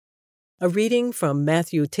A reading from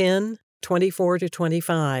Matthew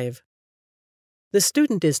 10:24-25. The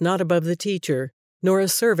student is not above the teacher, nor a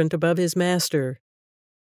servant above his master.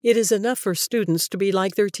 It is enough for students to be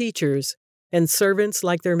like their teachers, and servants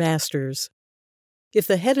like their masters. If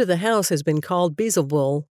the head of the house has been called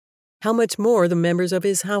Beelzebul, how much more the members of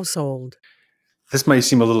his household? This might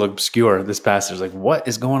seem a little obscure, this passage, like what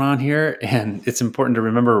is going on here? And it's important to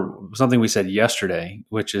remember something we said yesterday,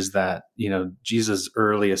 which is that, Jesus'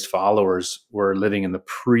 earliest followers were living in the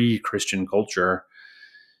pre-Christian culture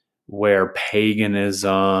where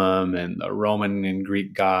paganism and the Roman and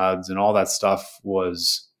Greek gods and all that stuff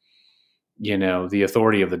was, the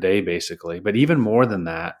authority of the day, basically. But even more than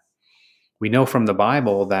that, we know from the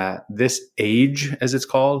Bible that this age, as it's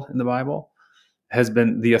called in the Bible, has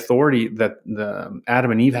been the authority that the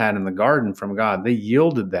Adam and Eve had in the garden from God. They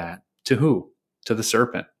yielded that to who? To the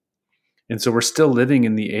serpent. And so we're still living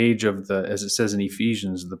in the age of as it says in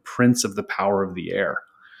Ephesians, the prince of the power of the air.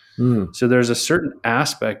 So there's a certain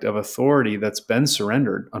aspect of authority that's been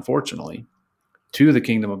surrendered, unfortunately, to the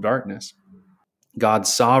kingdom of darkness.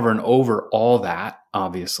 God's sovereign over all that,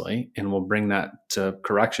 obviously, and will bring that to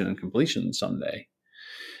correction and completion someday.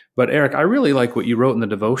 But Eric, I really like what you wrote in the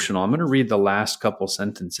devotional. I'm going to read the last couple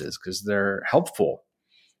sentences because they're helpful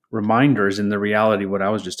reminders in the reality of what I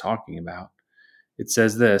was just talking about. It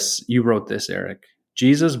says this, you wrote this, Eric.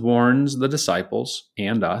 Jesus warns the disciples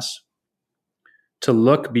and us to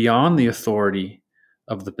look beyond the authority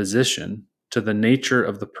of the position to the nature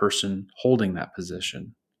of the person holding that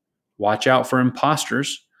position. Watch out for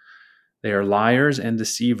imposters. They are liars and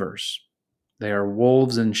deceivers. They are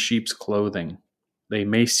wolves in sheep's clothing. They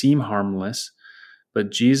may seem harmless,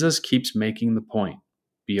 but Jesus keeps making the point.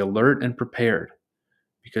 Be alert and prepared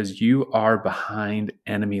because you are behind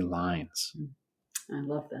enemy lines. I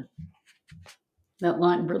love that. That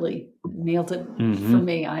line really nailed it for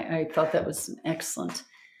me. I thought that was an excellent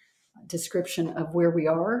description of where we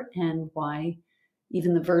are and why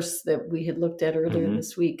even the verse that we had looked at earlier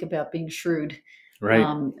this week about being shrewd, right?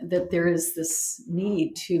 That there is this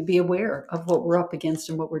need to be aware of what we're up against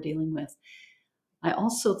and what we're dealing with. I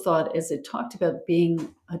also thought, as it talked about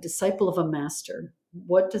being a disciple of a master,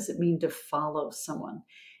 what does it mean to follow someone?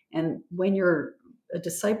 And when you're a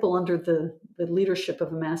disciple under the leadership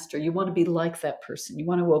of a master, you want to be like that person. You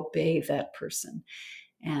want to obey that person.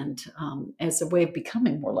 And as a way of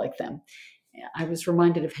becoming more like them. I was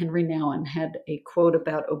reminded of Henry Nouwen had a quote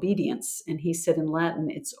about obedience. And he said in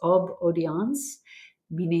Latin, it's ob audiens,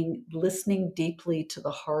 meaning listening deeply to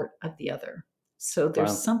the heart of the other. So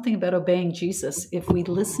there's something about obeying Jesus. If we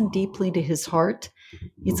listen deeply to his heart,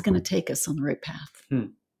 it's going to take us on the right path.